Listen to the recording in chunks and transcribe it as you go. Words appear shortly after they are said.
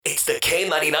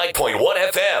K99.1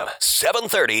 FM,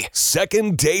 730.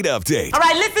 Second date update. All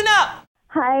right, listen up.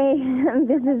 Hi,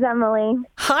 this is Emily.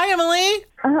 Hi, Emily.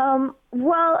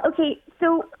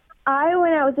 So I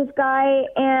went out with this guy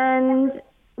and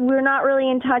we're not really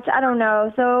in touch. I don't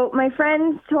know. So my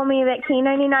friends told me that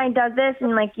K99 does this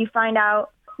and you find out,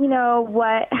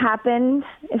 what happened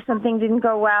if something didn't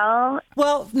go well.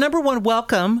 Well, number one,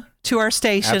 welcome to our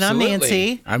station. Absolutely. I'm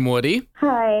Nancy. I'm Woody.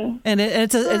 Hi. And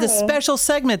it's a special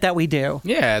segment that we do.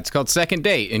 Yeah, it's called Second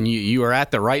Date, and you are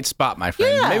at the right spot, my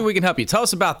friend. Yeah. Maybe we can help you. Tell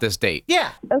us about this date. Yeah.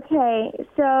 Okay,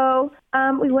 so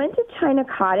we went to China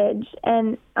Cottage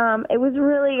and it was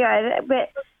really good, but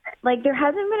there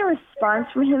hasn't been a response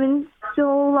from him in so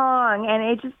long, and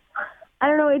it just, I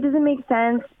don't know, it doesn't make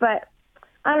sense, but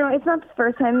I don't know, it's not the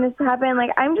first time this happened.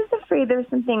 I'm just afraid there's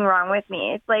something wrong with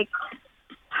me. It's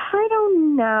I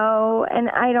don't know, and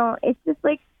it's just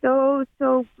so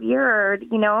weird,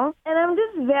 And I'm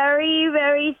just very,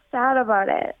 very sad about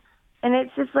it. And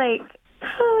it's just I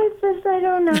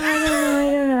don't know.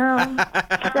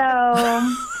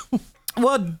 So.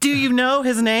 Well, do you know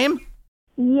his name?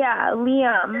 Yeah,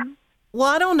 Liam. Well,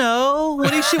 I don't know.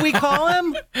 What should we call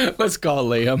him? Let's call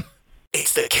Liam.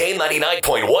 It's the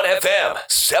K99.1 FM,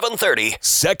 730.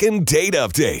 Second date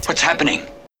update. What's happening?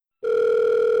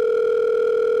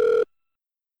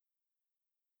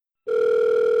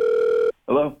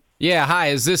 Hello? Yeah, hi.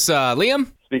 Is this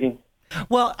Liam? Speaking.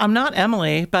 Well, I'm not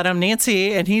Emily, but I'm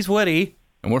Nancy, and he's Woody.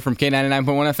 And we're from K99.1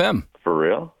 FM. For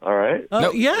real? All right.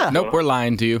 Nope. Yeah. Nope, we're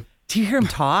lying to you. Do you hear him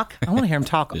talk? I want to hear him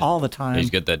talk all the time. He's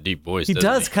got that deep voice. He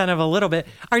does kind of a little bit.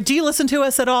 Do you listen to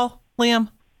us at all, Liam?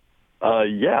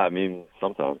 Yeah,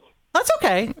 sometimes. That's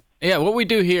okay. Yeah, what we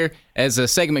do here is a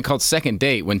segment called Second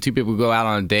Date, when two people go out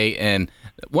on a date and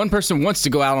one person wants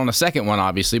to go out on a second one,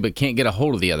 obviously, but can't get a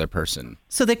hold of the other person.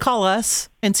 So they call us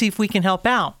and see if we can help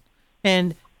out.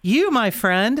 And you, my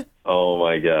friend. Oh,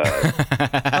 my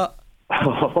God.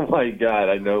 Oh, my God.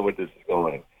 I know what this is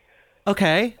going.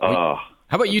 Okay. How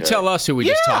about you tell us who we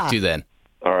just talked to then?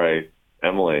 All right.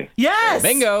 Emily. Yes.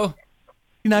 Bingo.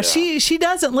 Now, she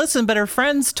doesn't listen, but her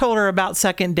friends told her about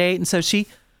Second Date, and so she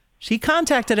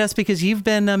contacted us because you've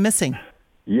been missing.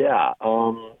 Yeah.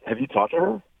 Have you talked to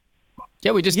her?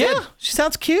 Yeah, we just did. Yeah, she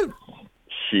sounds cute.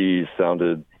 She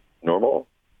sounded normal.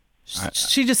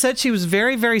 She just said she was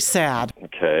very, very sad.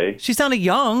 Okay. She sounded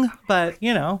young, but,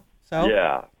 so.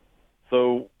 Yeah.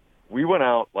 So we went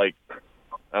out, I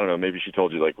don't know, maybe she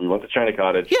told you, we went to China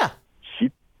Cottage. Yeah. She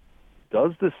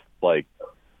does this,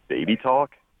 baby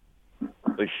talk.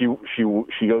 She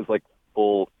goes,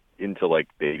 full into,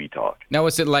 baby talk. Now,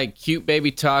 was it cute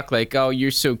baby talk? Oh,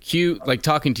 you're so cute,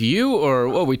 talking to you? Or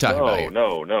what are we talking about here?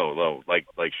 No.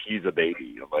 Like she's a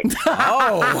baby.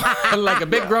 Oh, like a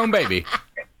big grown baby.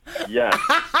 Yes.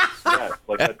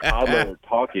 Like a toddler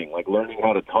talking, learning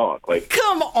how to talk.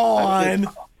 Come on.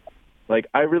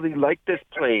 I really like this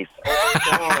place. Oh,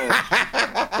 my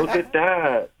God. Look at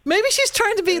that. Maybe she's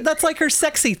trying to be, that's her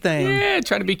sexy thing. Yeah,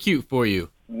 trying to be cute for you.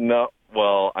 No,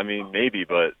 well, maybe,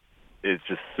 but it's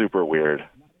just super weird.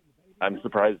 I'm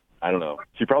surprised. I don't know.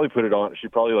 She probably put it on. She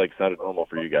probably, sounded normal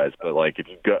for you guys. But, if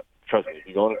you go, trust me, if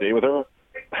you go on a date with her,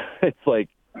 it's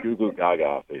Goo Goo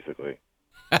Gaga, basically.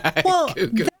 Well,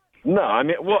 No,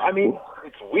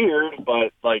 it's weird,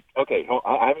 but, okay,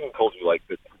 I haven't even told you,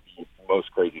 the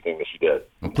most crazy thing that she did.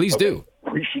 Well, please do.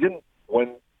 She didn't,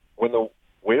 when the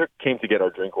waiter came to get our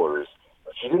drink orders,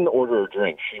 she didn't order a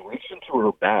drink. She reached into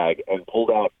her bag and pulled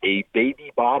out a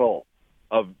baby bottle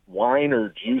of wine or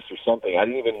juice or something. I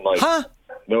didn't even,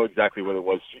 know exactly what it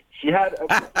was. She had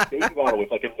a baby bottle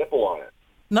with, a nipple on it.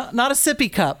 not a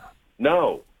sippy cup.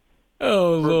 No.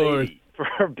 Oh, Lord. For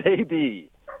her baby.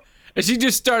 And she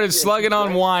just started slugging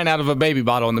on wine out of a baby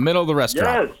bottle in the middle of the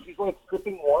restaurant. Yes, she's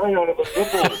sipping wine out of a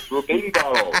nipple through a baby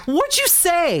bottle. What'd you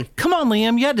say? Come on,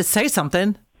 Liam, you had to say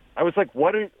something. I was like,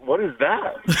 what is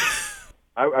that?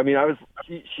 I was,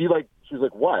 she was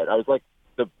like, what? I was like,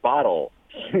 the bottle.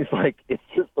 She's like, it's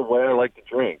just the way I like to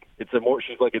drink. It's a more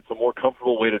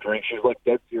comfortable way to drink. She's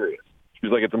dead serious. She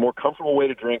was like, it's a more comfortable way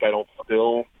to drink.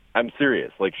 I'm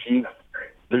serious.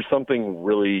 There's something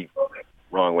really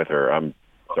wrong with her. I'm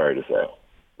sorry to say.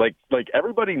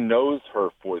 Everybody knows her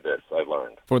for this, I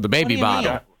learned. For the baby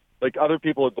bottle. Other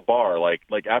people at the bar,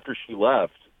 after she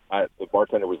left, the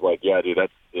bartender was like, yeah, dude,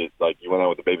 that's it. You went out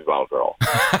with the baby bottle girl.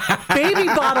 Baby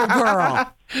bottle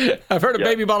girl. I've heard of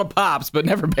baby bottle pops, but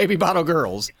never baby bottle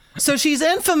girls. So she's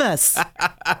infamous.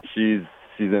 She's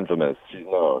infamous. She's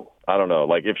known. I don't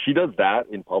know. If she does that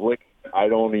in public, I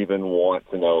don't even want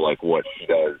to know, what she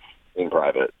does in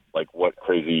private. What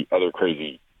other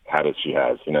crazy habits she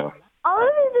has, All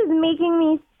of this is making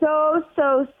me so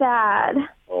sad.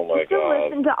 Oh, my So God.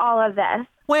 into all of this.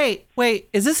 Wait,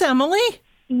 is this Emily?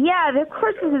 Yeah, of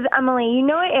course this is Emily. You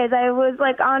know it is. I was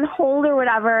like on hold or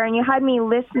whatever, and you had me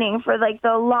listening for like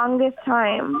the longest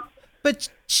time. But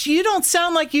you don't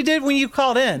sound like you did when you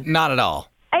called in. Not at all.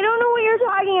 I don't know what you're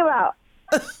talking about.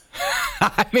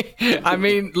 I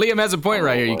mean, Liam has a point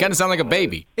right here. You kind of sound like a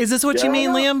baby. Is this what you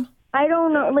mean, Liam? I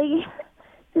don't know. Like,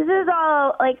 this is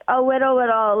all like a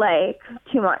little like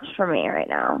too much for me right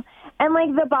now. And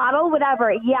like the bottle,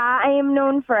 whatever. Yeah, I am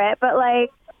known for it, but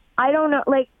like I don't know.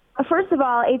 Like, first of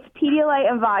all, it's Pedialyte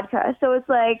and vodka, so it's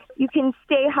like you can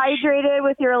stay hydrated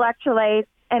with your electrolytes,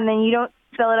 and then you don't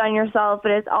spill it on yourself.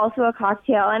 But it's also a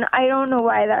cocktail, and I don't know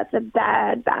why that's a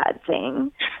bad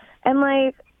thing. And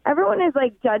like everyone is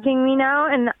like judging me now,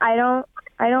 and I don't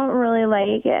really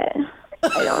like it.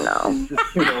 I don't know.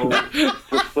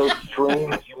 It's so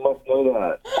strange. You must know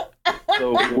that.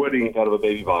 So Woody out of a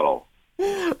baby bottle.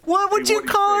 What would you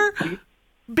call her?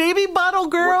 Baby bottle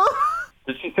girl?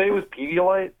 Did she say it was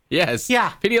Pedialyte? Yes.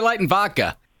 Yeah. Pedialyte and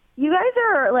vodka. You guys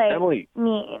are like Emily.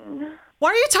 mean. Why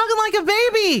are you talking like a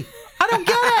baby? I don't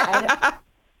get it.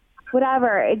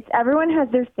 Whatever. It's everyone has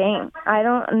their thing. I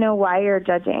don't know why you're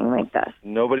judging like this.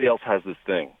 Nobody else has this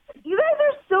thing. You guys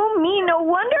are so mean. No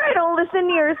wonder I don't listen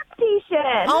to your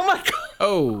station. Oh my God.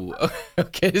 Oh,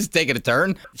 okay. This is taking a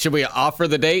turn. Should we offer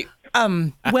the date?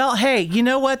 Well, hey, you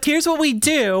know what? Here's what we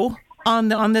do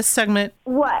on this segment.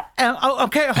 What?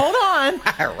 Okay, hold on,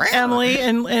 Emily,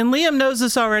 and Liam knows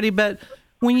this already, but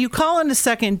when you call in a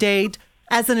second date,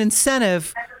 as an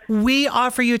incentive, we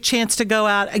offer you a chance to go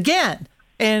out again,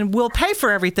 and we'll pay for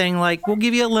everything. Like, we'll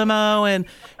give you a limo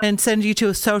and send you to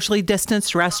a socially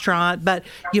distanced restaurant, but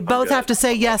you both have to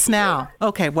say yes now.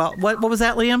 Okay, well, what was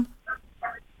that, Liam?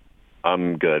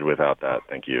 I'm good without that.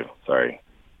 Thank you. Sorry.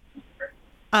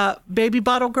 Baby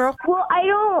bottle girl? Well, I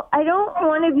don't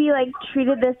want to be like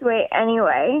treated this way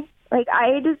anyway. Like,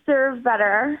 I deserve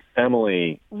better.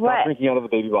 Emily, What? stop drinking out of the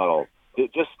baby bottle.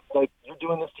 It just, like, you're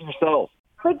doing this to yourself.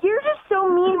 Like, you're just so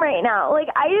mean right now. Like,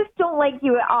 I just don't like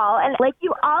you at all. And like,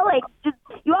 you all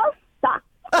suck.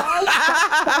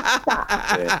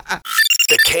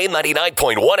 The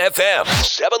K99.1 FM,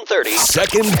 730.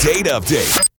 Second date update.